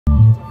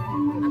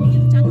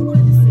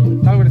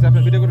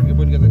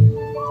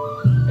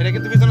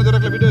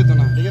থাকলে ভিডিও হইতো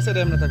না ঠিক আছে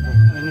এটা এমনি থাকবো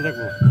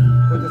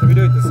হইতেছে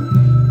ভিডিও হইতেছে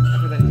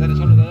আপনি দেখেন জানি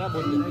সামনে যায়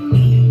বলতে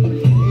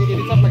এই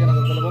রিচার্জ লাগে না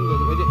তাহলে বন্ধ হয়ে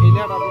যাবে এই যে এই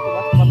নেট আপনি তো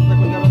লাস্ট পাতা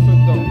করে যাবেন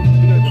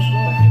 14 ভিডিও হইতেছে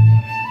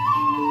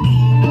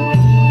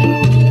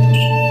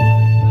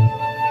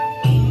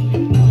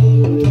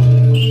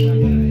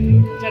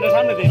সেটা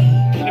সামনে দে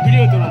এটা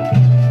ভিডিও হইতো না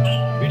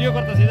ভিডিও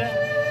করতেছি রে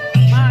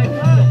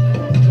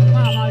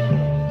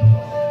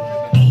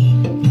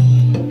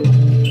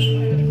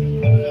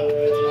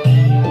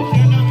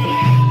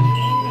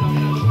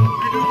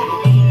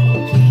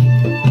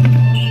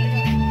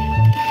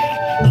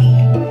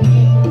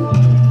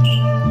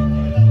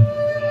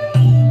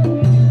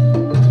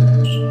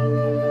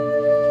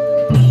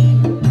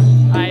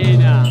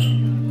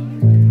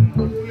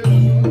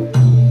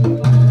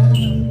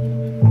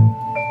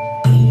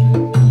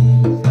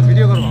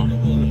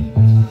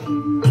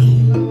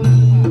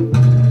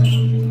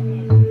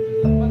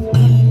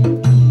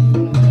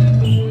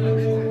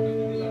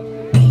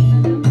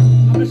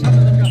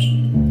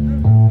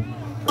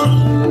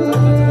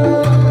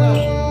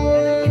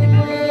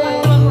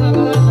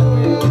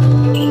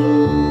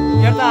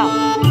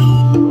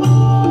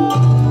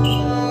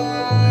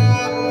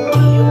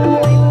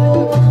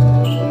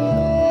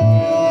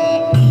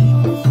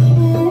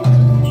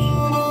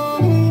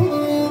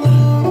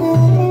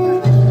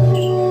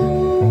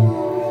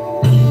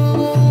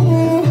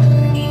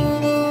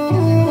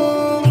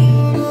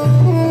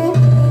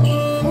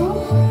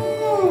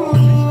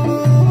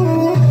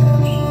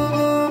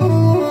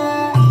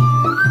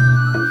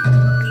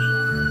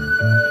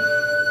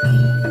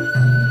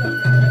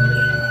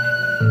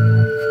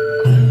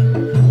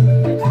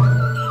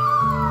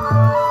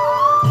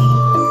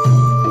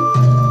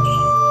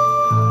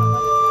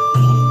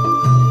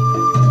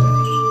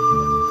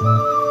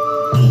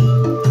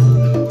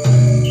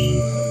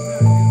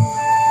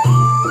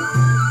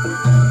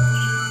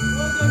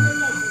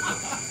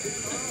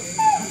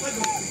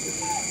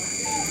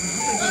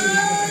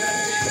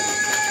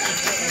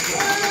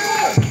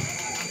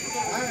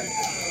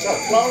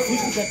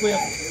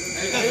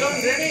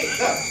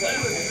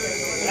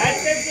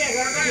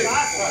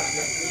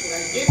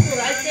কিন্তু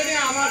রাইট সাইডে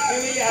আমার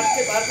ফ্যামিলি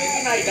আসতে পারবে কি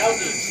না এটাও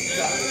ঠিক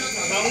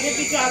সঙ্গে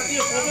কিছু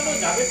আত্মীয় স্বজনও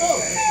যাবে তো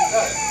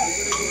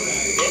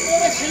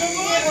এরপরে শিলং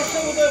নিয়ে বসলে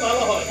বোধহয়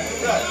ভালো হয়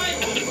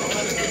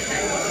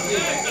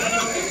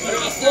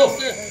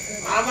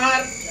আমার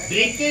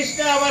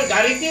ব্রিকেশটা আবার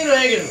গাড়িতেই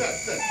রয়ে গেল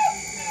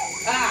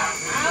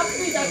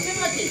আপনি যাচ্ছেন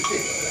নাকি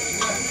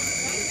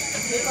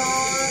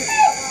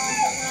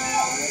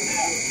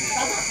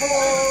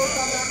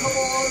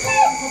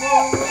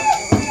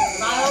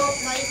নায়ক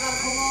নায়িকার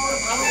খবর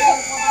ভারতের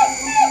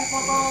প্রধানমন্ত্রীর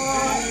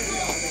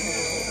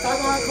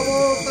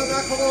তাজা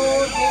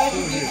খবর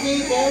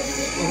দেশ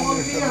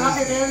মন্ত্রীর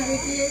হাতে রেল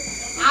বিক্রি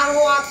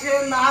আরো আছে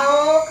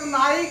নায়ক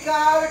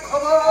নায়িকার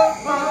খবর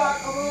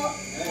খবর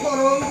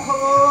গরম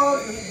খবর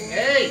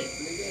এই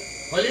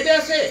হলিডে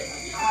আছে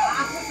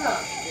স্যার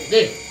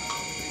দেখ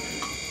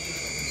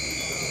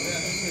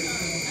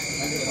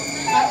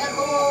তাজা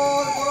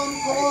খবর গরম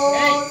খবর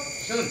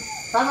শুন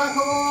তাজা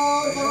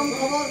খবর গরম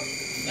খবর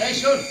এই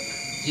শুন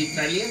জিপ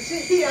গাড়ি আছে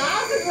কি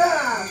আছে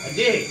স্যার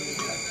দে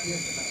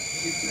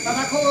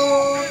তাজা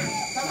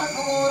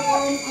খবর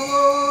গরম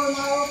খবর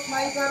নায়ক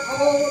নায়িকার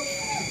খবর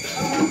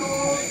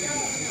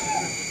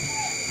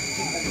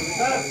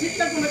স্যার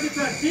সিটটা কোন কি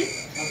স্যার ঠিক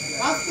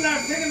first class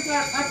second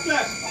class third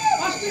class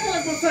first class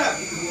লাগবে স্যার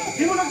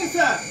জীবন কি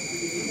স্যার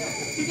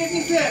টিকেট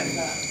নিছেন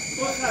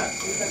তো স্যার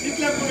সিট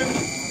লাগবে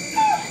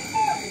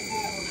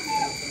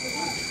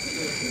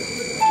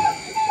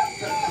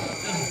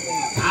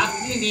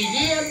আপনি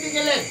নিজেই আনতে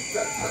গেলেন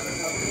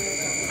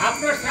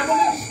আপনার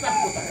সামনের স্টাফ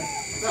কোথায়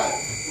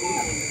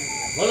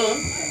বলুন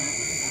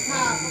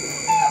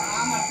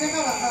আমার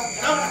দেখা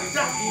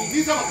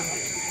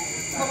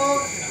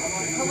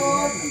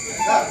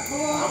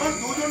আমার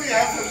দুজনই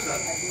একজন স্যার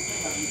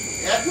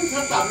একজন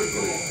স্যার তাবলিগ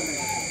করে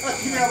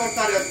তিনি আবার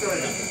তার একটা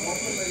হয়ে যাবে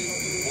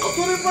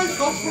বছরের প্রায়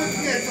সব সময়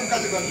তিনি একজন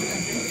কাজে করবেন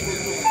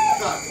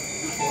স্যার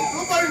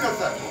বলতেও পারি না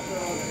স্যার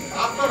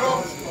আপনার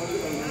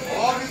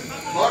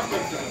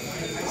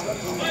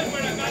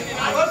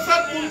আবার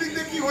স্যার কোন দিক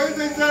দিয়ে কি হয়ে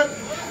যায় স্যার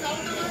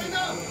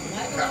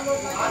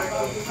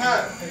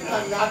হ্যাঁ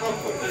নাটক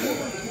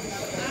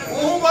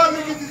বহুবার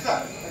লিখেছি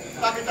স্যার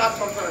তাকে তার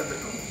সরকারের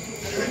জন্য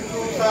কিন্তু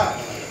স্যার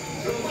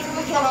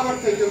আবার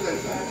থেকেও যায়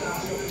স্যার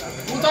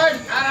কোথায়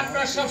আর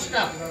আপনার সব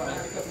স্টাফ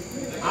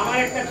আমার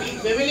একটা বিগ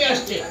ফ্যামিলি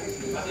আসছে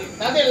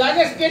তাদের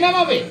লাগেজ কে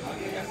নামাবে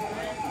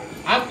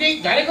আপনি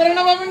গাড়ি করে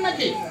নামাবেন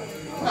নাকি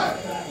হ্যাঁ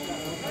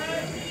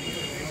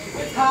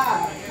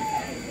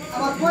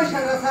আমার পয়সা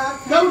স্যার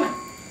যাও না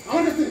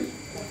আমার কাছে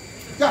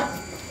যা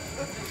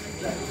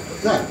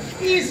স্যার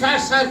কি স্যার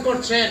স্যার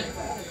করছেন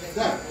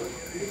স্যার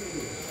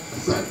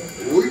স্যার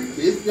ওই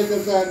টেস্ট পেতে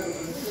স্যার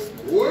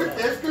ওই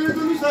টেস্ট পেলে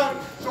জন্য স্যার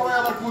সবাই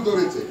আমার কু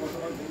ধরেছে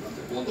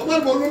কতবার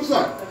বলুন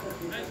স্যার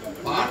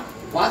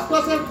পাঁচ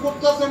পাঁচ আর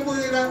করতে আসেন বই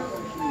এরা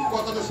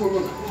কথাটা শুনবো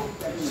না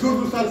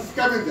শুধু স্যার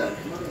স্ক্যাভেঞ্জার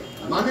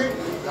মানে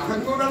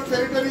জাহাঙ্গীর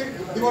টেরিটরি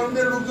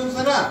ডিপার্টমেন্টের লোকজন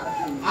ছাড়া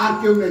আর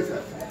কেউ নেই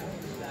স্যার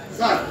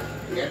স্যার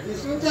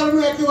অ্যাডমিনিস্ট্রেশন চালানো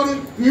একেবারে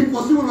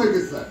ইম্পসিবল হয়ে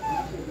গেছে স্যার।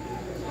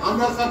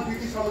 আমরা স্যার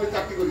ব্রিটিশ আমলে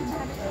চাকরি করেছি,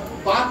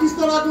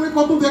 পাকিস্তান আগুনে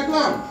কত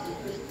দেখলাম,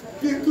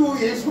 কিন্তু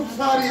এসব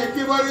স্যার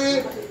একেবারে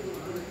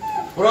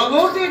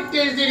প্রমোটেড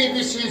টেস্টদের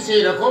এফিসিয়েন্সি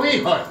এরকমই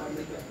হয়।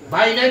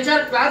 বাই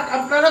নেচার ক্লার্ক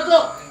আপনারা তো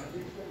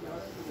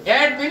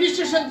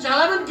অ্যাডমিনিস্ট্রেশন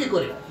চালাবেন কি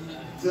করে?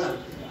 স্যার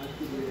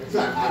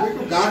স্যার আমি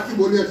একটু গার্ডকে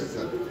বলে আসি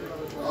স্যার,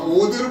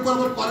 ওদের উপর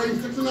আমার পাড়া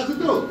ইনস্ট্রাকশন আছে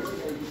তো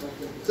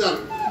স্যার,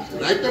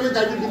 রাইট টাইমে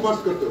গাড়ি ডিপার্ট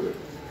করতে হবে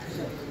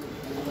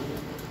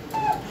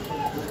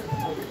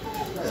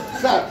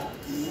স্যার।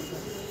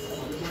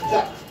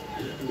 স্যার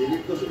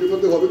মিনিট 10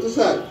 মধ্যে হবে তো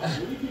স্যার?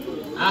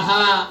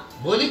 আহা,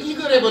 বলি কি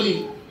করে বলি?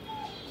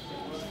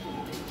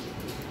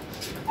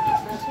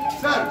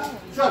 স্যার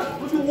স্যার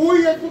ওই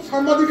একজন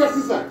সাংবাদিক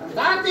আসছে স্যার।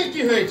 তাতে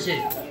কি হয়েছে?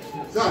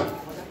 স্যার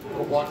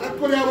হঠাৎ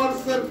করে আবার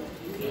স্যার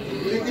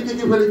লিখে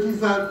টিকে ফেলে কি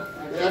স্যার,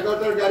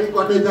 11টার গাড়ি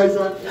কটায় যায়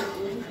স্যার?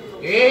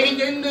 এই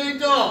জন্যই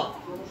তো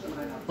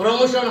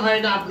প্রমোশন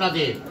হয় না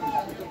আপনাদের।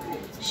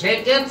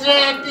 সেক্ষেত্রে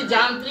একটি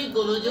যান্ত্রিক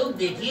গোলযোগ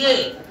দেখিয়ে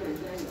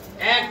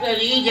একটা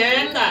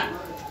রিজেন্ডার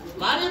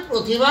মানে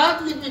প্রতিবাদ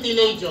লিপি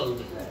দিলেই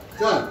চলবে।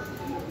 স্যার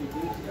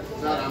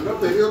স্যার আমরা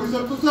পেরি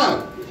অফিসার তো স্যার,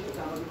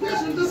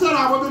 পেশেন্টে স্যার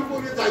আমাদের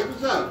উপরে যাই তো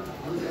স্যার,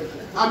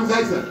 আমি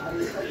যাই স্যার।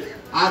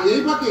 আর এই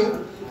ফাঁকে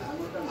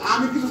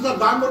আমি কিছু স্যার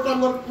দাঙ্গর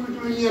টাঙ্গর পুরি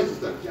টুরি নিয়ে আসি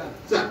স্যার।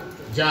 স্যার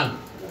যান।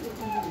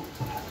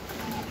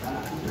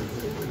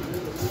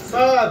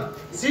 স্যার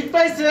সিট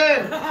পাইছেন?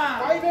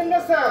 পাইবেন না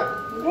স্যার,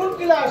 কোন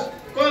ক্লাস?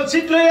 কোন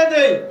সিট লইয়া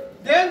দেই?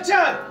 দেন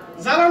স্যার,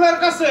 জানালার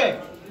কাছে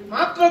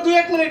মাত্র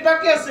 2-1 মিনিট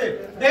বাকি আছে,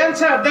 দেন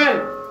স্যার দেন।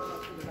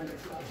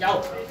 যাও,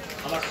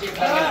 আমার সিট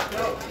লাগে না।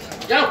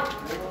 যাও।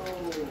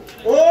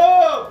 ও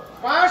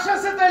পাশ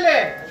আছে তাইলে?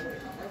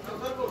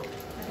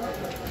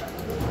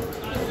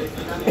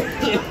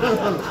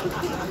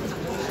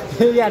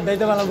 এই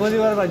আড্ডাইতে বালা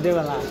বুঝিবার বাড়িতে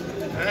বালা,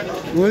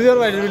 বুঝিবার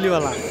বাড়িতে বিলি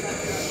বালা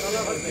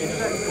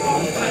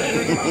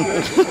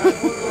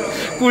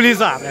কুলি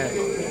স্যার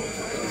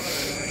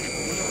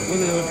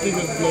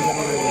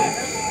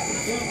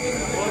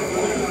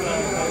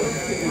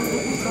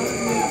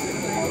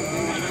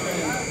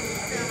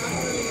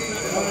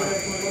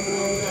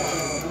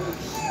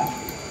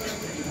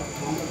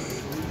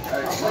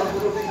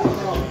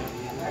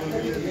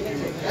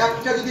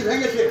একটা যদি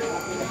ভেঙেছে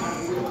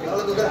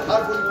তাহলে তোদের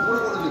হার পুরো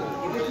করে দেব,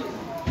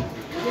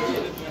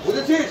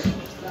 বুঝেছিস?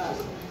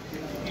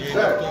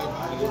 স্যার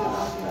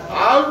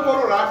আজ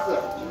বড় রাত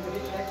স্যার,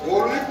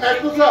 গরিব নাই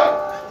তো স্যার,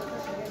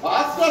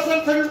 ফার্স্ট ক্লাস আর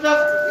সেকেন্ড ক্লাস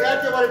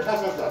একেবারে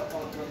ঠাসা স্যার,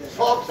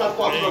 সব স্যার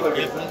পছন্দ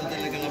লাগে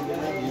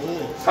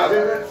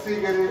স্যারের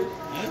সিগারেট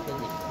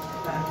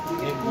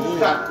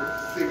স্যার,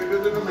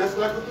 সিগারেটের জন্য ম্যাচ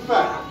লাগতো তো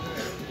স্যার।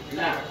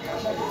 না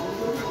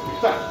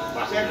স্যার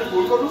পাশে একটা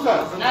ফুল করুন স্যার।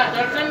 না,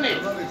 দরকার নেই।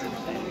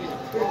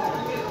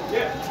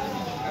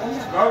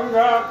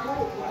 গঙ্গা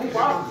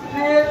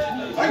পাশে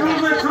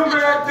ঘুমে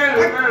ঘুমে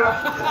তেলেরা।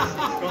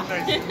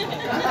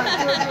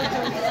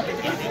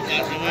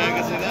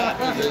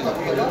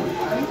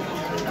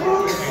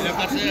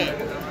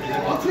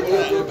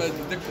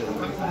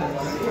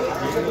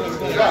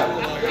 স্যার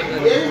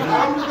এই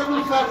আমটা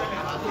দেখুন স্যার,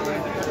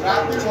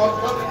 রাতে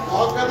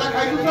মদ গাঁজা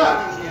খাইতো স্যার।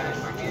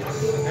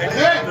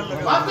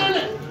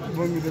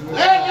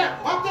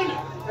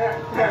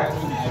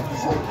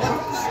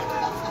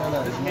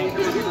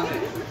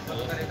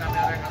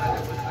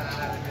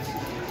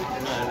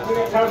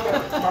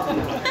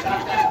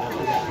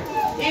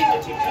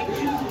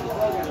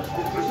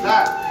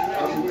 স্যার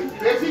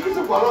বেশি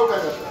কিছু বলাও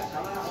যায় না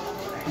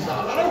স্যার,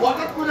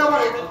 হঠাৎ করে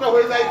আবার একটা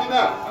হয়ে যায়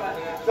কিনা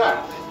স্যার।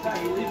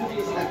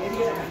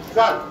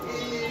 স্যার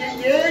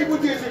এই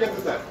বুঝে এসে গেছে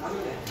স্যার,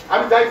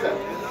 আমি যাই স্যার,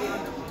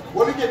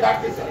 বলি কে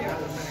ডাকতে স্যার।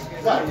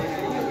 স্যার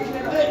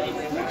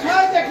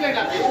কোথায় দেখলে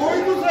না? ওই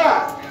তো স্যার।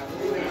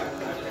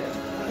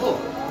 ও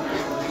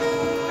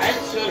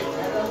আচ্ছা,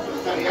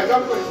 স্যার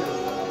এজাম করেছে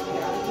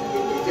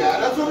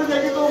যারা ছবি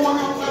দেখি তো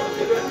মনে হয় স্যার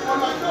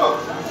মনে হয় তো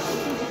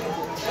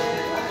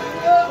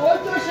ওই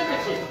তো এসে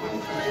গেছে।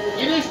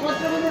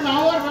 জিনিসপত্রগুলো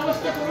নেওয়ার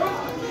ব্যবস্থা করুন।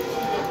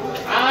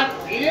 আর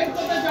বীরের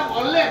কথা যা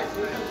বললেন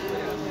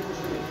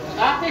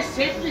তাতে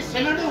সেফটি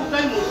সেনারে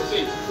উঠাই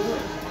মুশকিল।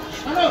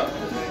 শোনো,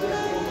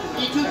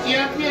 কিছু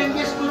জিআরপি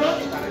এনগেজ করো।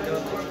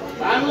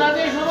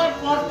 বাংলাদেশ হওয়ার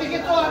পর থেকে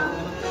তো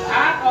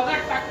হাত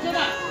অগার থাকছে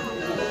না,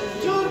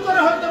 চুর করে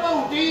হয়তো বা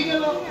উঠেই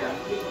গেল।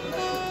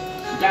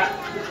 যা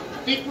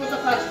ঠিক মতো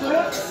কাজ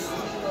করো,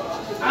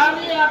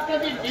 আমি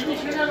আপনাদের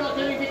ডিভিশনাল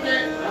অথরিটিকে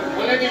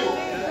বলে দেব।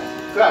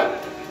 স্যার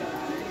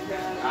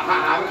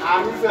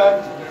আমি স্যার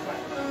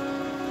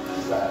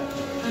স্যার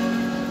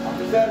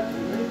আপনি স্যার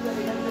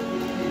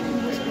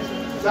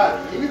স্যার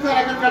ইনি স্যার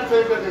এখানকার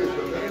secretary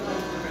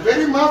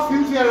very much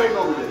sincere and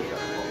নবলেজ।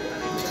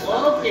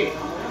 ওকে,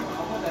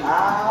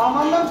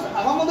 আমার নাম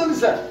আহমদ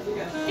স্যার।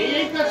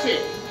 ঠিক আছে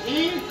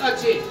ঠিক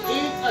আছে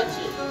ঠিক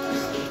আছে।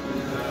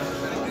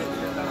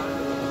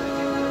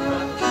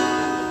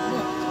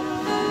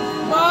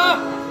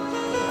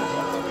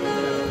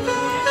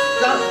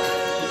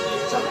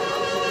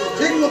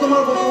 ঠিক মতো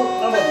তোমার বলতো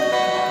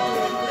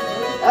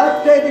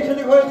একটা এদিক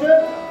সেদিক হয়েছে,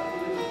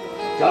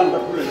 জানটা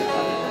খুলে নে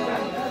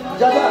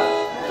যা যা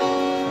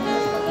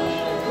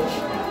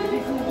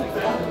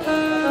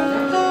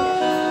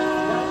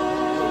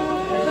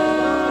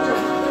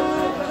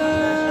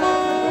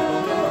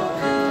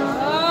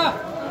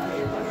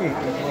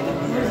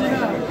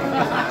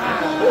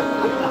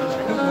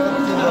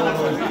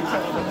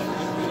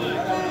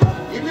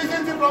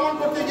ইফিসিয়েন্সি প্রমাণ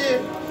করতে গিয়ে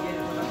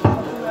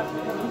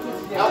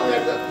আপনি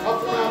একটা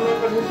সবসময় আমরা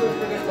একটা নিউজ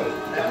করেন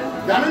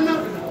জানেন না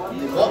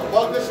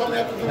বসদের সামনে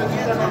এত দিনে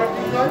চিন্তা করা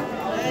ঠিক নয়।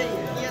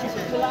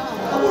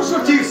 অবশ্য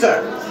ঠিক স্যার,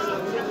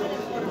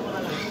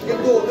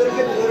 কিন্তু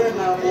ওদেরকে ধরে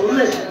না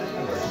বললে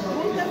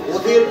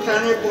ওদের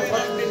কানে কথা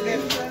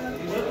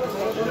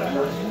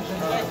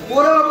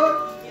ওরা আবার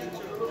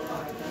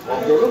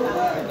বলুন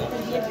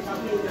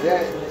যে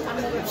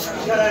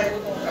ইশারায়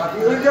কাটি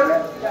হয়ে যাবে।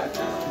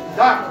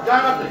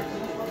 যান আপনি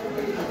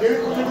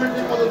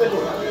ঠিক মতো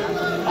দেখুন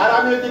আর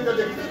আমি এই দিকটা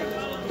দেখি,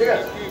 ঠিক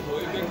আছে?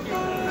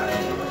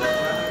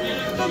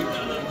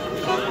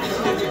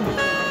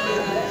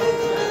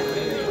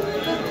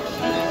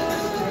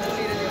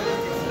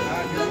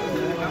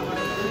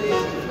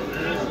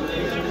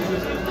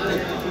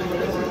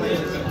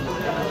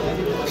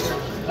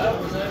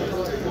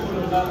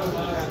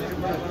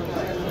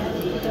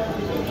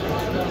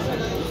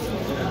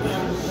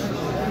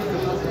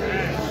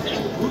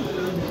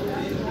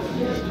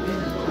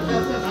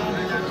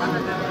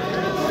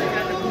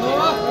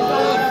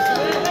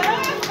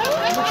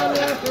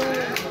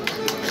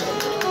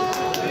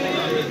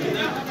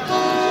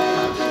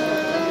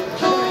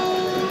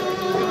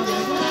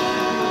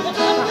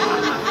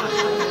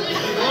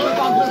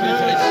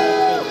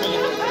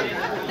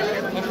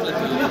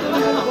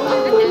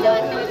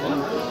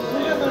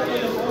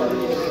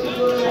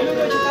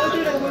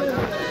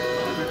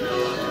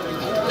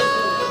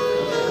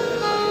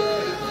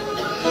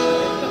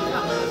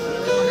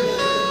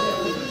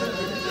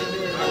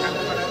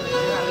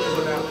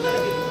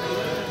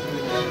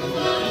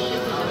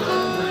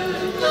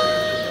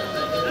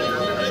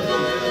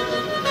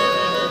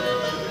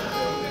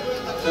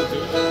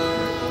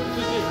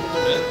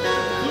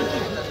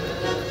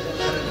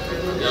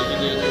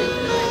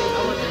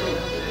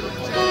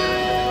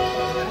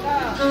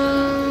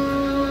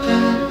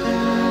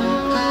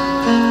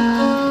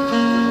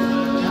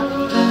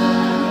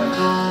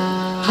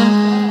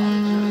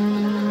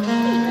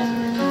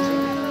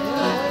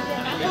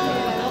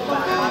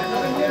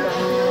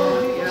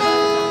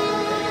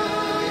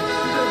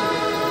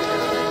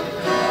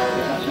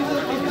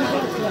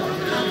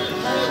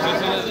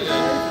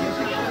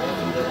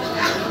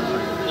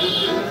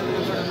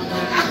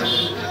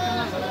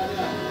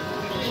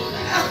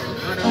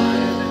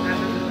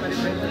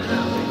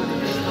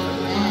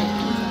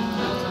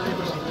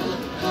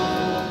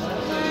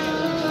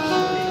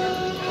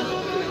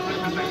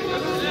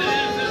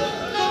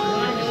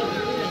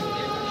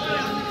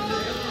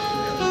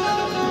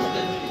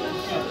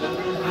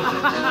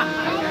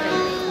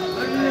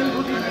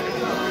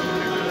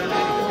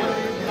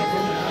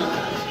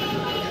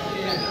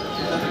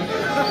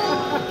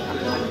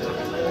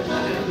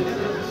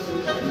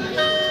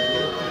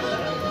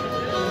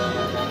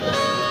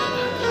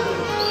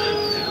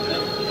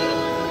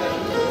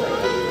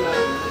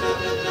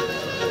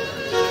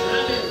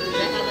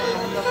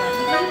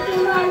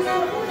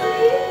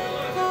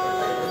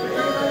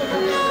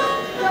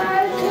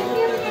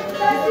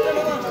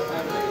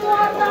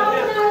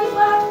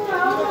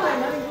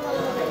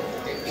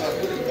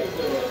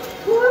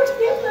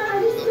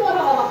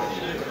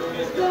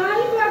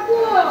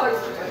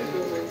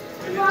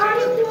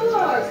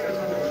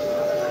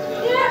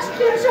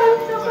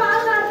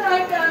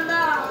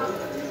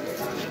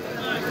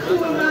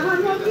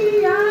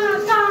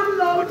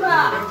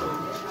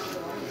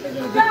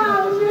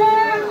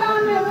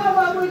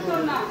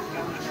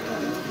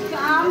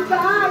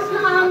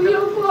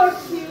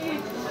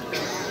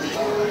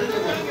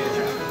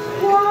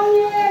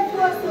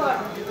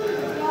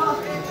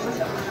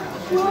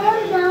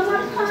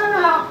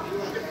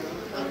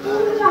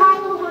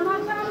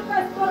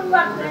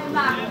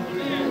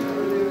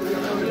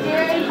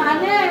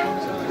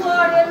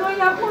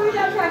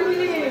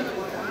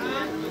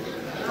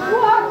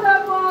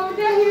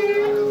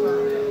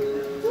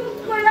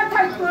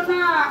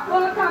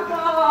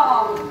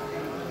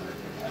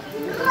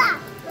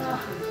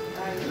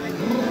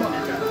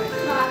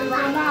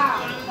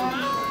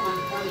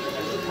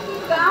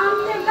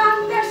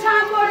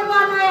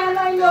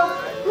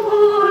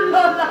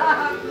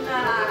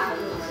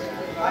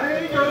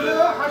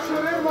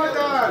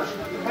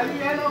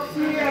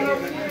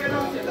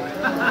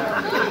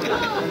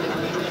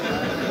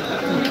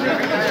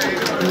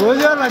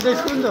 বুঝলাম না, যে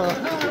সুন্দর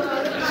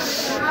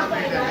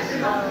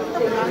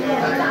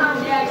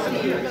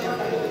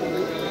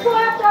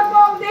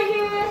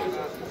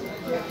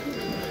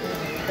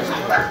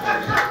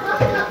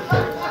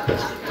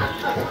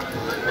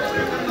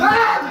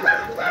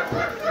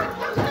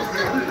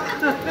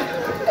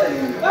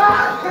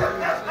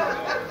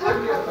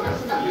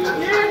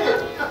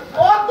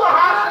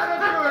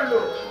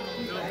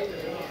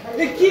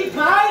কি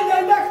খাই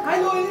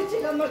hello English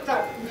master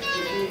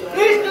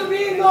is two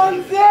B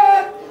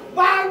nonsense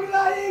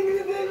Bangla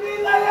ইংরেজি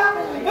মিলায়া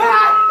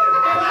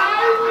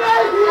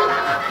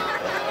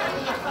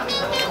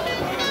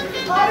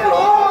আরে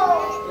ও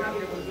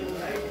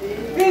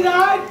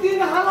বিদায়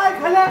তিন হালাই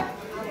খেলে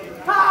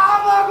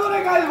আমা করে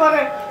গাল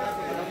ভরে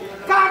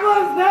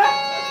কাগজ না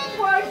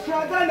পয়সা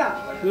দেয় না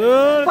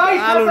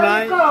পয়সা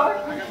নাই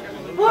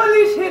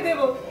পুলিশে দেব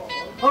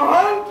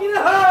হন কি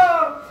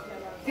হোক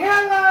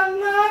খেলা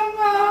না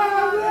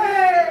মারে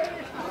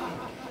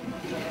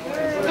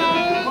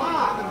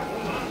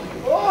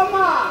ও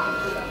মা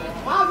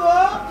মা গো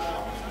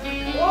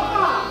ও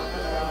মা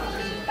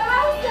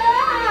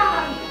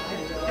কাইসান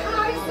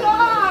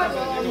কাইসান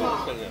ও মা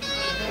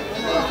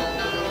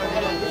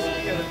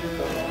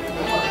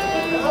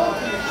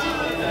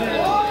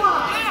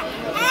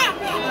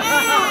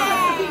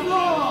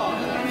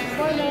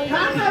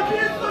खाना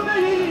पीस तो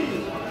नहीं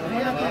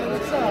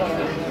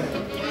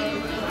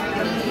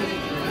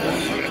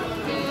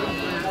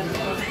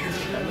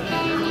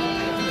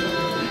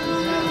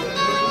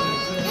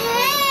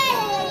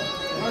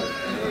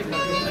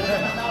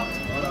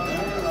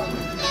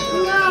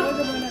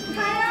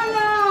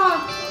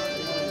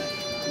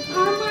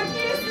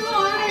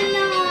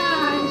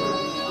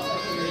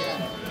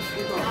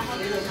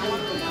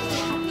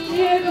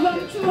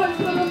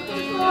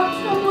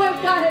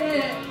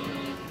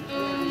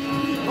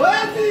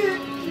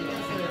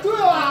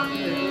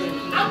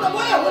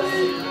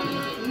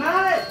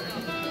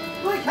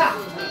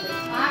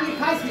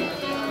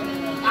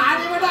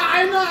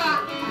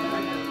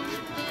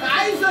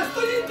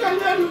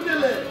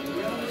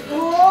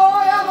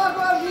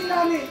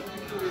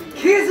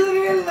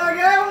খিচুড়ি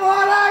লাগে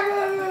মরা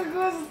গরুর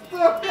গোস্ত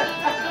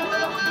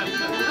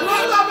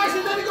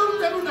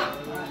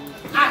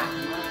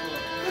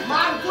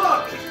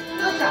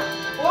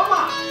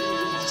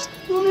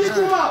তুমি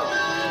ঘুমাও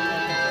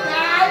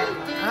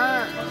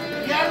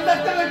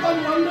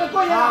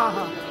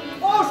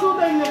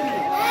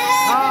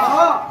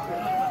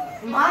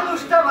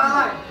মানুষটা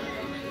ভালাই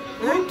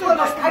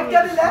খাইটা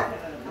দিলে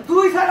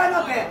দুই ছাড়া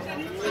নকে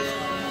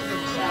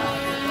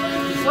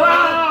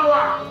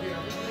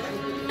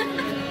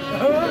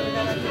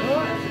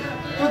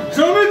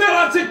জমিদার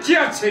আছে কি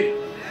আছে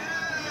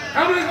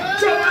আমি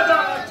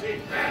জমিদার আছি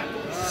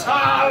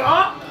সালা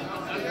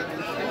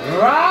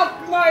রাত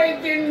নাই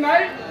দিন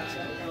নাই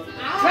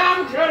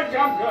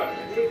কাম কর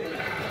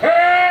হে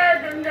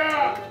গঙ্গা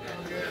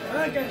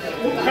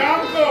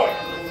কাম কর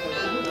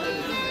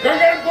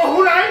গঙ্গার বহু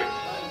নাই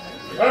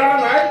ঘোড়া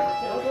নাই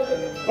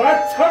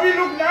বাচ্চা भी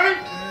लोग নাই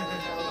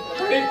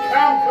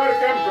काम कर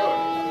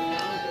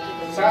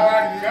सारा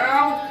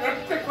काम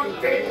करते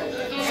करते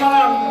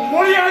सारा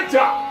मरिया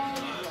जा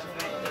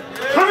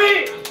हमें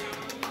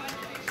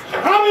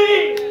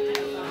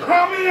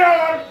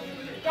यार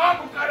काम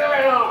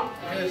करेगा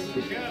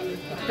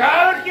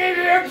कार के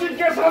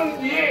एजुकेशन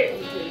दिए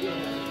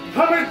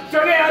हमें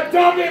चले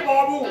जावे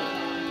बाबू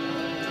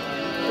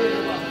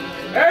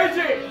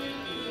ऐसे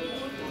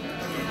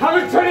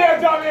हमें चले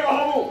जावे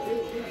बाबू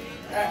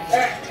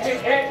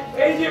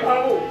ऐसे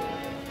बाबू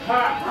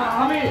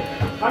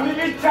हमें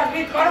भी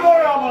चाकरी करबो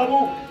ना बाबू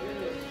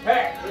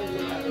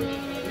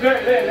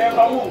ले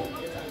बाबू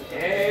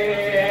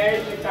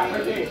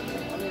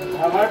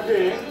हमारे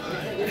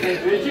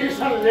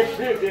रेजिग्नेशन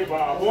लिखे दे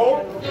बाबू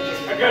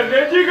अगर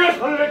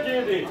रेजिग्नेशन लिखे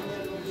दे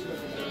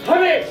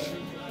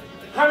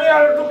हमें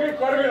আর টুকি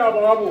করবে না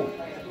বাবু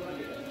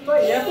তো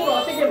এত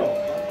রাতে কেন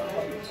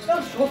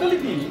তার সকালে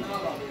কি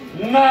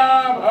না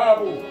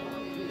বাবু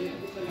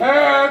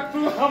হ্যাঁ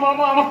তুই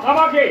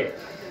আমাকে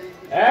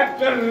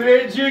একটা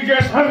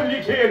রেজিগ্নেশন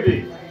লিখে দে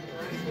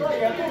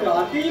এত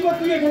রাতেই বা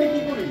তুই এখানে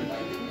কি করি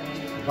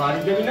বাড়ি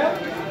যাবি না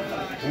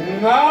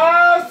না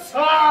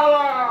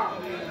সালা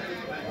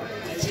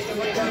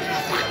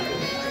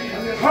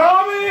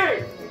আমি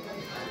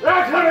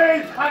এখানেই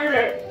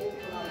থাকবে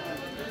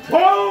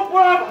বউ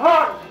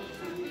ভাত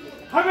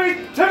আমি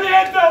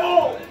চালিয়ে দেবো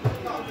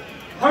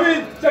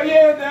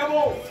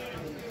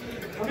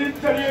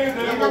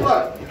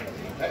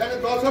এখানে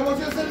 10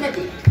 বসেছেন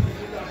নাকি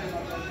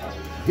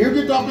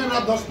ডিউটি তো আপনার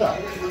রাত 10টা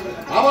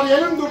আবার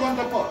এলেন 2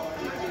 ঘন্টা পর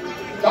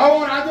তাও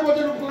রাতে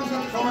বছর উপরের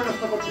সাথে সময়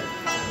নষ্ট করছেন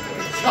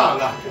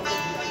শালা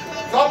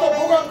যত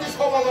ভোগান্তি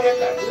সব আমার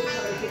একটা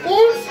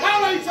কোন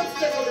শালা এই সব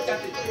চেষ্টা করে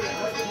চাকরি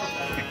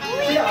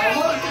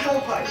আমার কি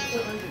উপায়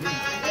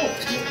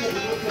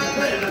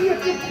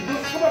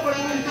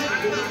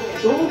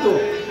তবু তো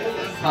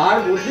স্যার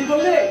বুদ্ধি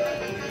করলে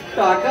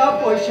টাকা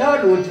পয়সা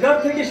রোজগার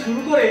থেকে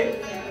শুরু করে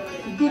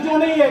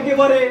দুজনেই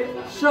একেবারে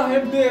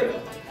সাহেবদের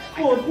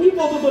পত্নী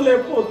পদতলে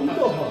পতিত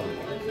হয়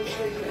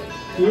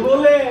কি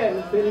বলেন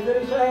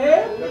সেলিব্রেট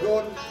সাহেব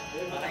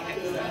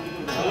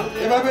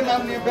এভাবে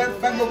নাম নিয়ে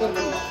ব্যঙ্গ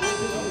করবেন না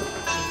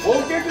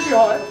বলতে যদি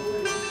হয়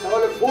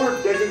তাহলে ফুল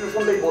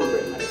ডেজিগনেশনটাই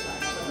বলবেন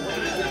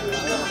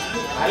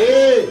আরে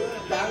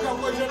টাকা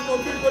পয়সার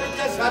তদবির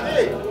পরীক্ষার সাথে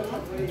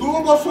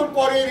 2 বছর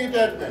পরে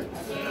রিটায়ারমেন্ট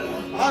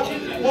আর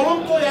বলুন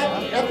তো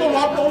এত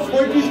লাভ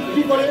সই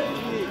কি করে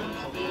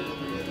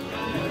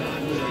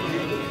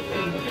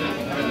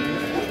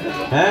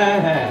হ্যাঁ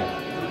হ্যাঁ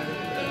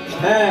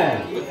হ্যাঁ,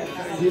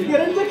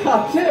 সিগারেট যে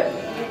খাচ্ছে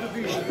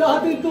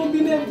তাতে তো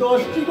দিনে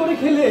 10টি করে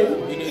খেলে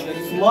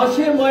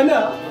মাসের মাইনা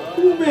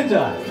কমে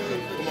যায়।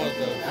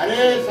 আরে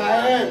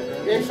সাহেব,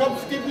 এইসব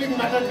স্টিপলিং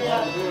ম্যাটার নিয়ে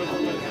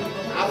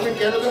আপনি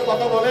কেন যে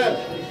কথা বলেন?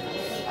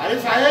 আরে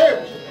সাহেব,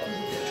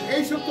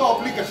 এইসব তো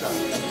অ্যাপ্লিকেশন,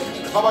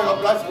 সবাই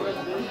অভ্যাস করে।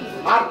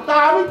 আর তা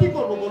আমি কি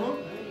করবো বলুন?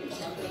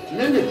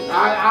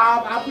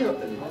 আপনি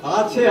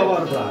আছে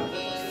আমার প্রাণ,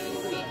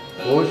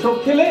 ওইসব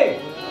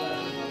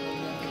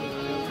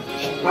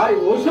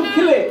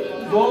খেলে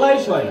গলায়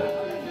সয় না।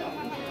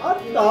 আর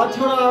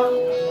তাছাড়া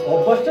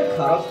অভ্যাসটা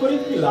খারাপ করে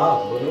কি লাভ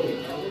বলো?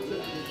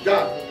 যা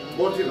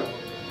বলছি না,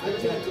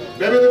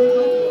 ভেবে দেখুন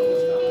তো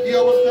কি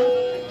অবস্থা।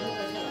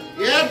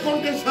 1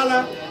 ঘন্টার শালা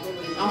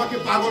আমাকে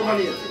পাগল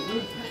বানিয়েছে।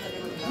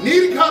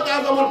 নির্ঘাত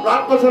আজ আমার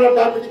ব্লাড প্রেশার আর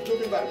ডায়াবেটিস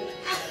হতে পারে।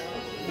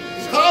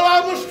 শালা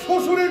আমার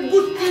শ্বশুরের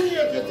গুষ্টি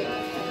নিয়ে এসেছে।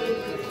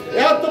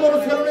 এত বড়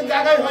সেলুনে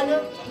জায়গায় হয় না,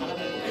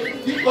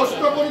 কি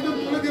কষ্ট করে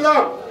তুলে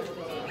দিলাম।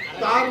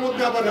 তার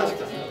মধ্যে আবার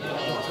রাস্তা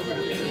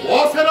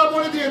বসেরা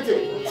বলে দিয়েছে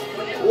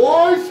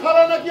ওই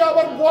শালা নাকি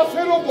আবার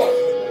বসেরও বস।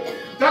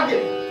 যাকে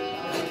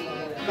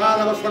কাল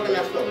আবার সকালে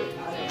আসতে হবে,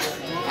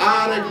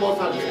 আর এক বস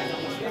আসবে।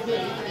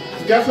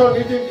 গ্যাস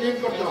নিজে ক্লিন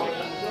করতে হবে।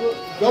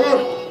 চলুন।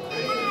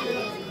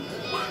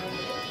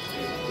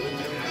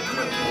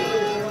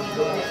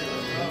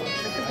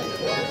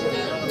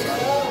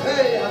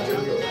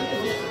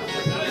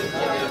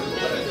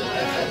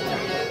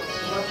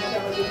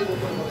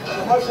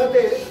 আমার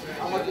সাথে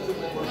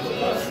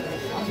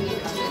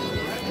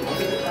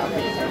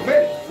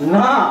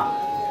না,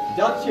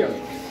 যাচ্ছি আমি।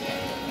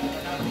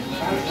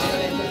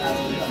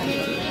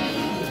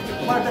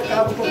 তোমার একটা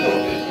কাজ করতে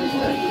হবে।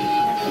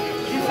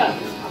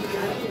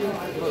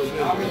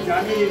 আমি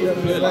জানি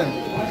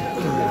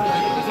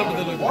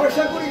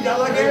পয়সা করি যা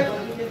লাগে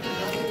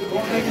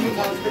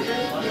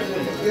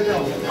দিয়ে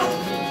দেওয়া হবে।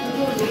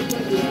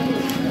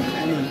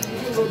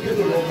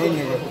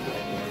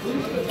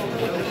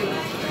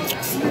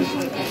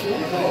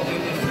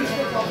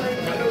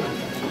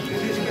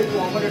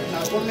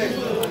 না করলে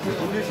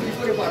কি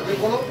করে পারবে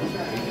বলো?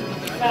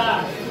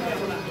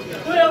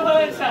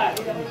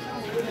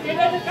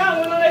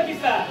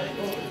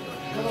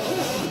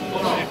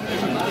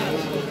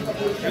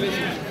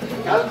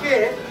 কালকে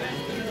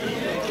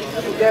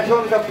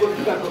বেতনটা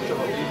পরিষ্কার করতে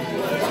হবে।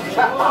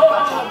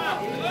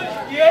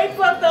 এই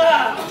কথা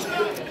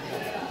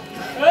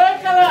এই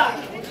কালা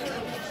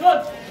শোন,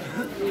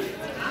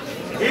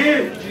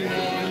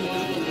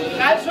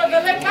 কাল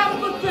সকালে কাম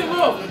করতে হইব,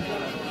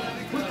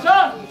 বুঝছ?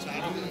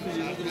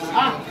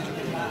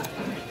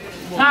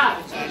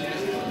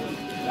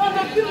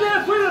 অনেকদিন ধরে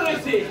ঘুরে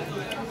রয়েছে,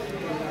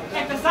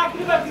 একটা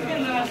চাকরি বাকরি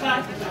কেন না স্যার,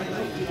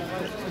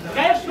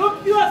 গায়ের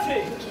শক্তিও আছে,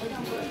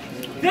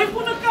 যে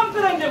কোনো কাম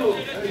করাই নেব।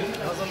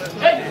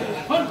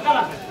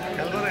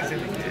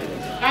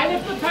 কাইলে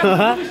তো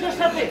পুলিশের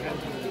সাথে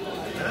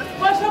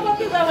পয়সা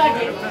পাতি যা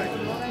লাগে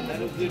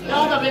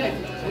দেওয়া যাবে না,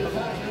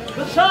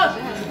 বুঝছ?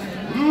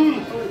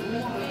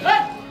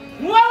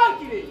 আবার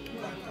কি রে,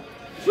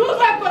 শুধু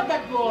একবার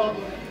দেখবো।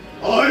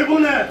 ওই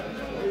বলে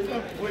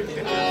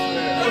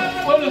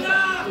বললো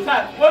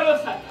স্যার, বললো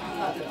স্যার।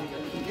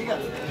 ঠিক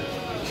আছে।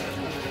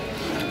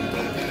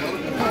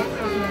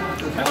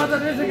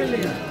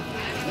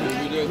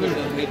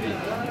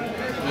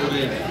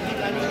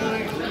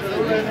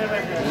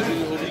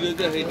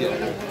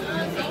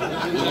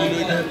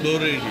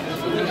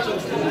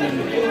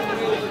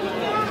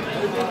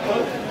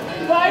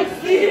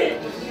 পাইছি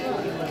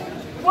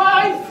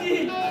পাইছি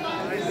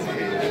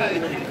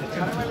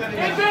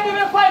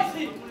এখানে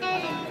পাইছি।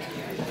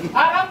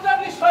 আর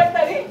আমি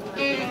শয়তানি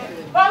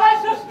পালাই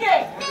সসকে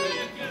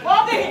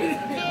বদি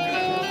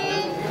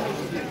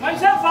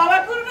মানুষের পালা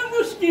করবে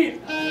মুশকিল।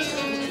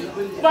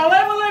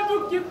 পালাই বলে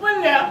বুক কি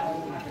পড়লে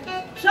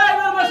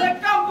সাহেবের বাসায়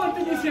কাম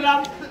করতে গেছিলাম,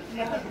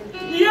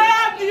 ইয়া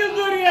দিয়ে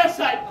দৌড়িয়ে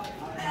আসাই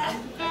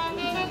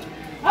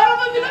আর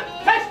বলছিল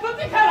শেষ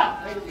করতে খেলা।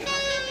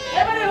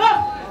 এবারে ল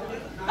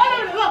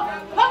এবারে ল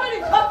এবারে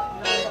ল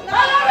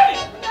এবারে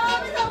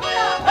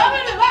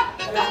এবারে ল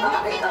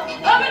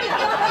এবারে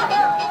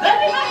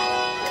রেডি না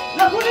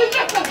না পুলিশ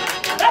দেখো,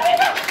 রেডি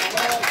না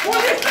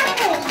পুলিশ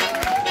দেখো।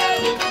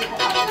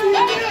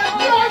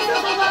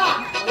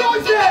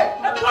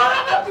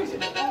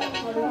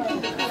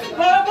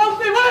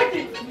 বলতে পারে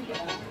কি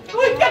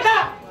তুই কেটা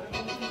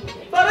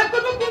তোরা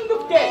কত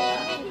বন্দুককে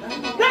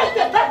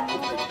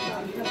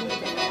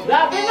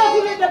রাতে না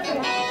ভুলে যাচ্ছে,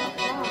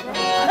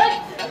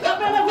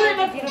 রাতে না ভুলে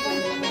যাচ্ছে।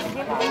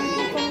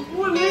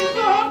 পুলিশ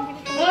যখন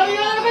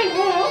ধরিয়ে আনব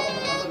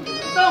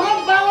তখন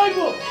বাড়াইব।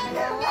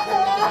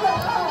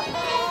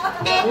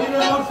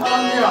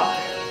 সালাম দিয়া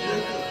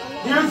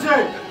কি হয়েছে?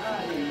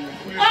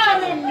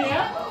 আরে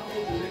মিয়া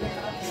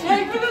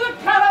সেইগুলো তো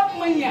খারাপ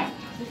মাইয়া,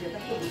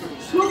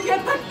 সুখে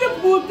থাকতে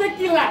বলতে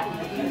কি লাগ।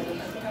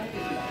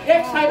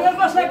 এক সাহেবের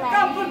বাসায়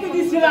কাম করতে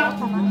দিয়েছিলাম,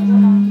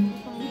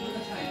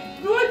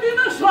 2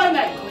 দিনও সয়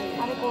নাই,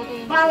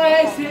 পালাই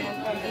আইছে।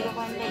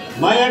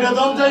 মাইয়াটা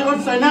দম যাই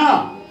করছে না,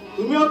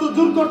 তুমি অত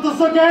জোর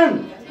করতেছ কেন?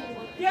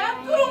 কেন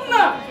করুম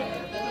না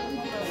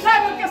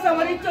সাহেবের কাছে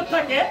আমার ইজ্জত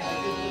থাকে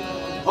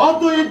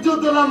অত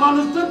ইজ্জত না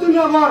মানুষটা তুমি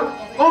আমার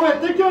কবে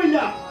থেকে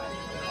হইলা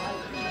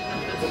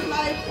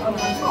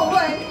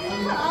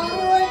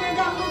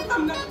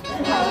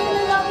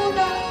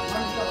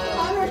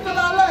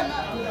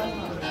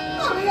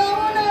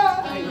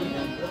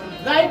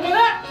যাইবে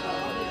না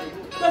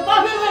তোর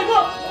বাপে যাইব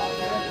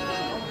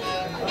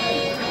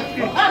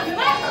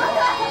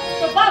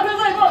তোর বাপে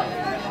যাইব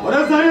ওরে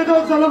জানিয়ে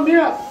দাও সালাম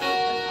মিয়া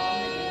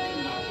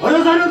ওরে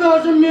জানিয়ে দাও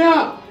আসুন মিয়া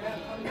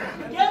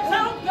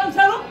কেন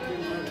ছাড়ো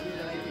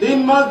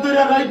 3 মাস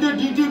ধরে রাইতে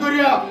ডিউটি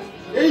করিয়া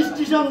এই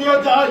স্টেশন দিয়ে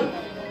যাই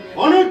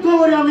অনেক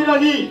খবরে আমি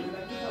রাখি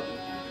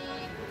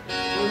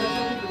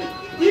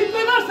কি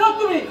পেনার সব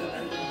তুমি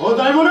ও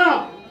যাইব না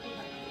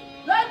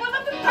যাইব না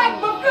তুমি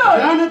থাকবো কেন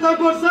কেন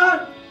থাকবো স্যার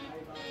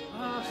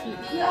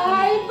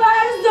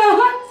ড্রাইভার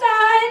যখন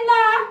চায়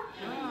না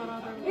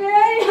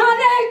এই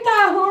অনেকটা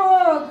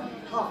হোক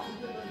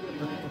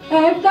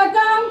একটা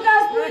কাম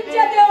কাজ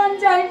খুঁজে দেওয়ান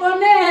যাইব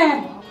নে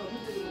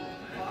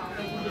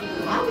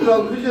আমরা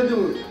খুঁজে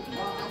দেব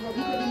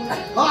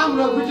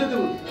আমরা খুঁজে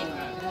দেব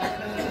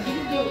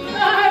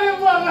আরে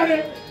বাবা রে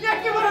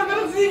একেবারে তোর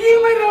জিগি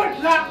মেরে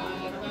উঠলা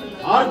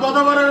আর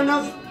কথা বলবেন না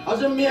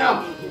আসুন মিয়া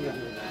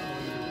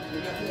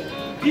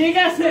ঠিক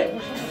আছে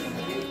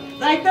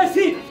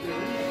যাইতাছি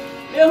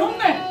এহুম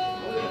নে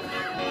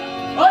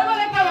ওই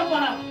বলে কালো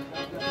পাড়া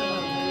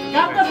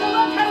গাবটা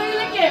সময় খালি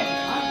লেকে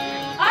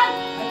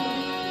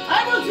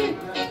আই বলছি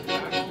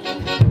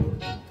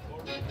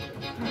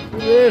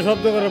এ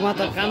শব্দ করে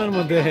মাথা কানের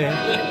মধ্যে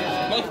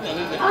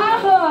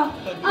আহো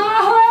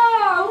আহো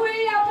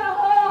উইয়া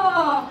আহো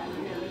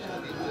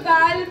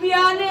কাল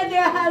বিয়ানে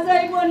দেখা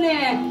যাইব নে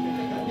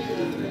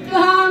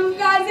কাম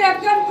কাজ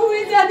এখন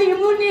খুঁজে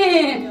দিমুনি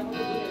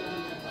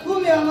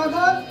তুমি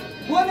আমাকে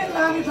বলে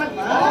আমি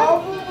থাকবা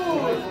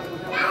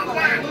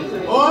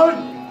ওর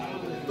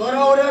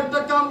তোরা ওর একটা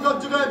কাম কাজ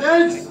জুগায়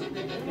দেস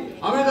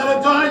আমি তাহলে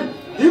যাই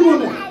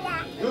দিমুনে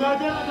জুগায়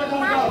দে একটা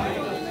কাম কাজ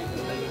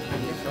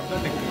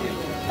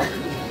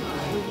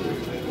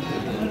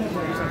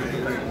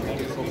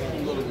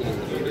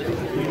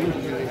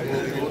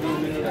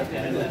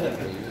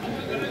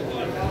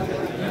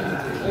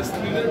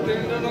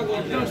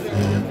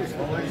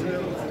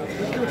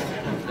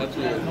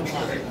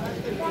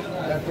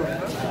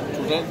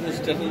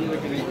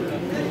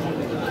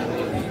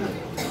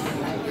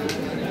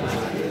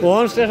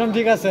কোন স্টেশন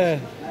ঠিক আছে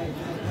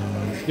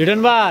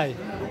রিটার্ন ভাই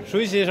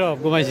শুইছি সব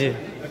ঘুমাইছি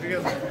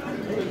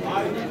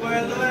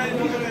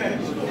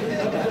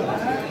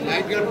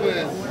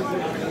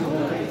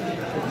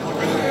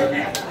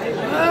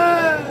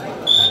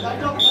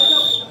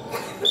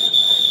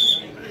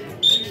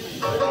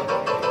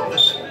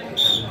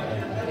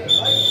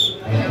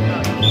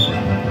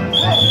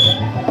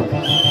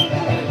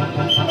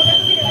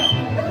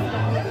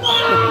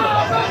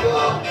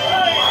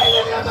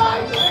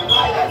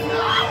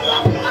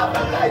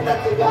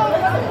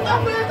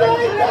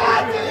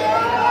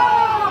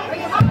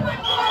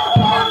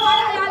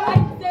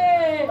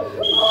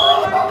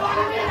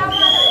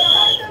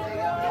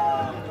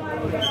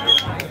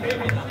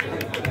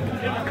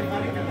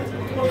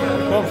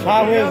সব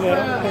সাফ হয়েছে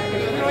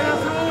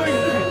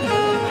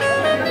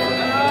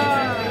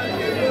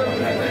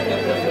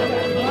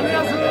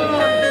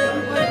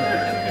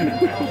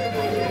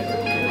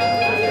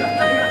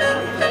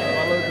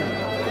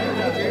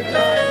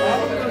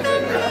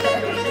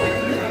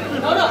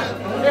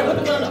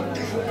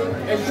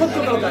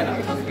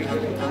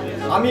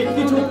আমি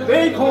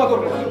কিছুতেই ক্ষমা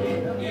করবো না।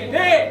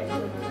 কে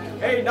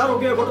এই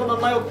নারকীয় ঘটনার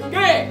নায়ক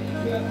কে?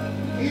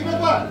 কি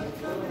ব্যাপার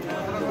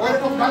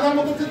ওইরকম গাধার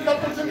মতো চিৎকার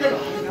করছেন কেন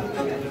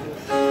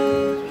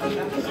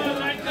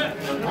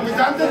আমি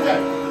জানতে চাই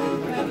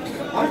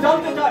আমি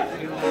জানতে চাই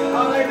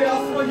তারা এদের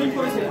আশ্রয়হীন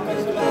করেছে।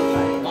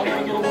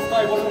 আমাদের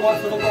অবস্থায়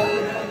বসবাসরত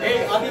এই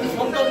আদিম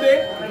সন্তানদের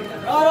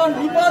কারণ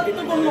নিপাতিত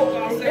করলো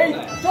এই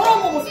চরম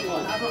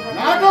অবস্থায়।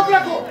 নাটক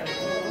রাখো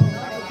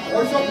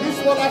ওইসব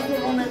নিষ্পদ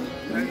আক্রমণে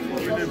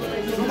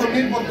শুধু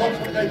নির্মল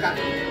দর্শকটাই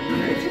কাটে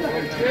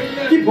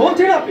কি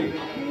বলছেন আপনি?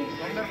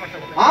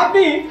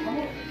 আপনি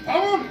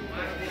এমন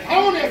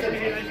এমন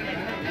এসেছে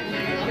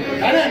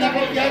জানেন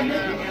এখন কি আসবে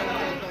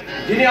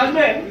যিনি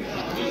আসবেন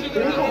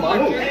তিনি তো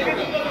মানুষ।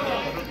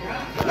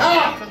 না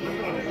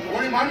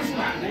উনি মানুষ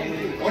না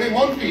উনি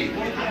মন্ত্রী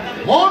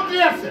মন্ত্রী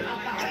আছে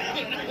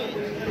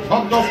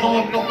শব্দ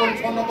সমাপ্ত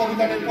পরিচ্ছন্ন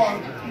অভিযানের পর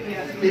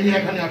তিনি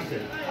এখানে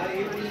আসছেন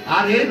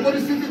আর এই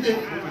পরিস্থিতিতে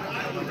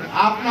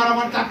আপনার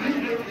আমার চাকরি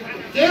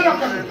কে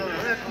রক্ষা করবে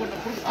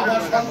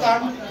আমার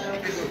সন্তান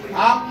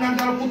আপনার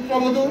যারা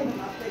পুত্রবধূ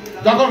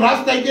যখন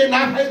রাস্তায় গিয়ে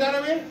না খাই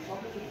দাঁড়াবে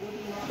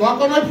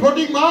তখন ওই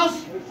ফ্লোটিং মাছ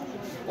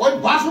ওই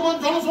ভাসমান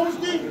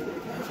জনসমষ্টি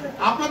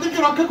আপনাদেরকে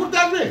রক্ষা করতে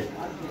আসবে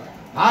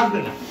আসবে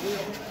না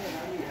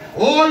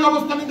ওই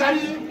অবস্থানে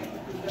দাঁড়িয়ে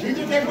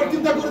নিজেকে একবার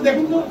চিন্তা করে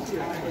দেখুন তো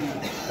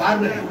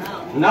পারবে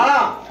না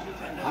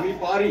আমি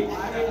পারি।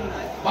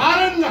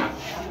 পারেন না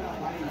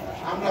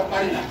আমরা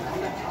পারি না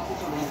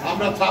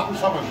আমরা চাপু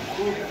সমান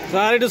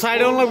স্যার একটু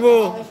সাইড অন লাগবো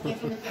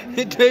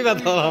একটুই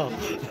ব্যথা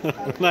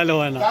নাইলে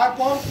হয় না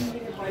তারপর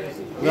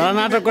যারা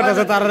নাটক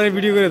করতেছে তারা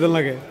ভিডিও করে দেন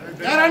লাগে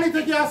কেরানি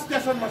থেকে আজ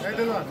স্টেশন মাস্টার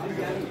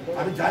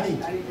আমি জানি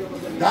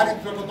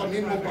দারিদ্র কত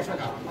নিম্ন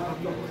পোশাকা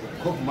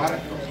খুব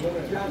মারাত্মক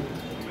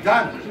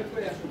যান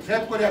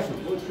সেভ করে আসুন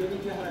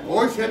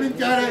ওই সেভিং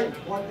চেয়ারে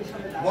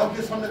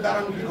বন্ধের সামনে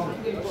দাঁড়ানো কি হবে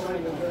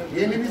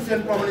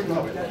ইনভিসেন্ট প্রমাণিত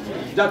হবে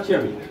যাচ্ছি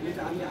আমি,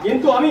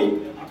 কিন্তু আমি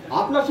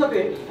আপনার সাথে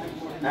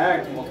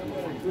একমত।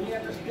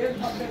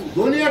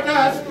 দুনিয়াটা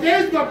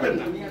স্টেজ ভাববেন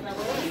না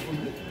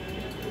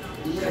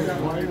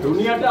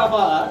দুনিয়াটা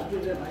আবার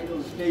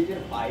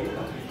স্টেজের পায়ে।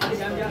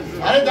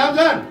 আরে যান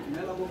যান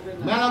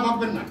মেলা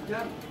ভাববেন না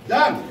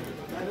যান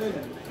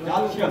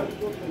যাচ্ছি আমি,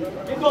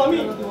 কিন্তু আমি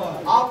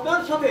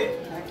আপনার সাথে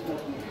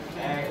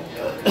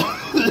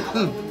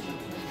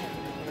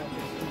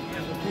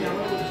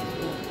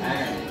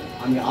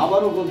আমি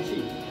আবারও বলছি,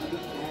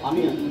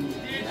 আমি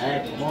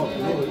একমত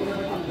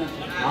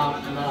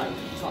আপনার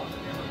সাথে।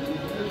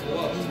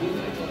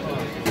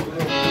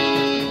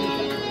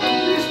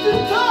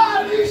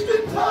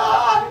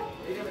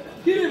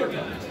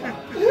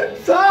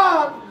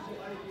 স্যার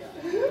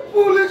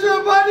পুলিশে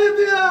বাড়ি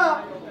দিয়া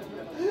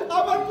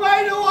আমার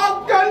বাইরে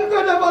অজ্ঞান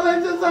করে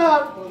বলাইছে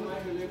স্যার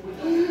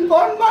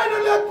ওর বাইরে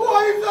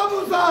কই যাবো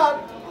স্যার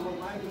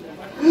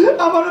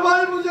আমার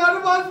ভাই বুঝে আর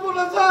বাঁচবো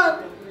না স্যার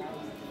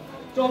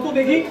চল তো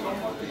দেখি,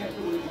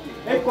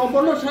 এই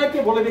কম্পাউন্ডার সাহেবকে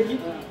বলে দেখি।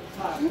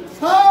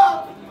 স্যার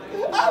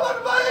আমার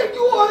ভাই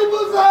কি হইব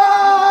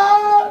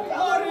স্যার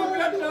আরে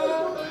বেটা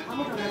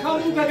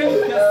খামু কাকে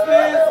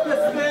স্পেস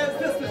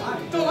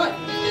চল ভাই।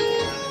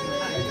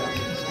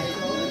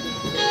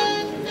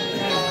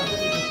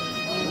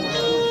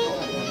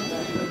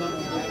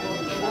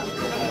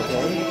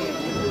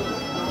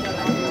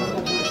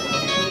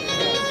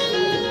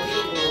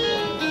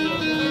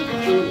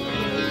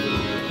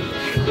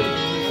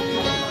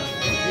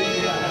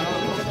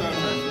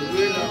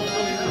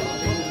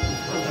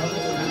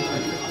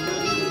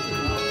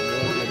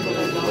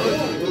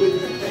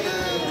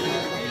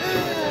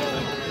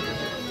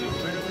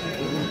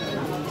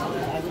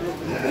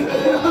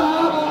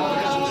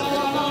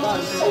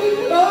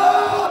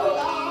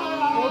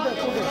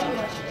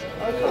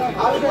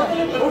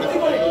 ভর্তি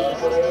করে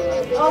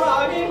আর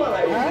আগেই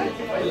মারাই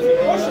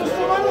অসুস্থ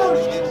মানুষ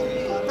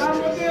তার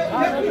মধ্যে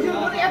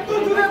এত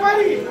দূরে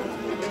বাড়ি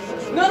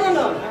না না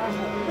না,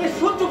 এই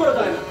সহ্য করা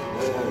যায় না।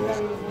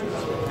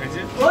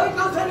 ওই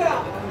কাছে না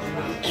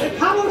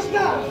খামোশ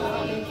না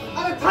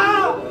আরে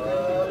থাম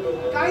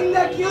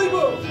কাইন্দা কি হইব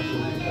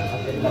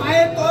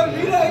মায়ের তোর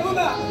ভিড় হইব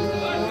না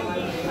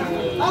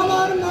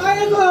আমার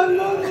মায়ের তোর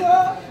নন্দ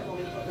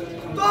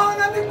তখন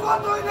আমি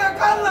কতই না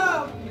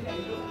কাঁদলাম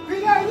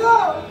ফিরাইলো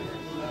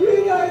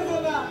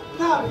না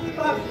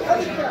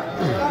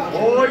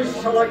ওই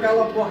সাদা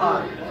কালো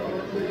পোহার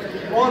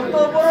কত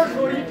বড়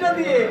শরীরটা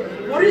দিয়ে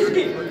করিস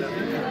কি?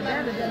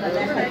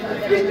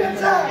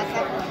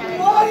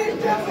 ওই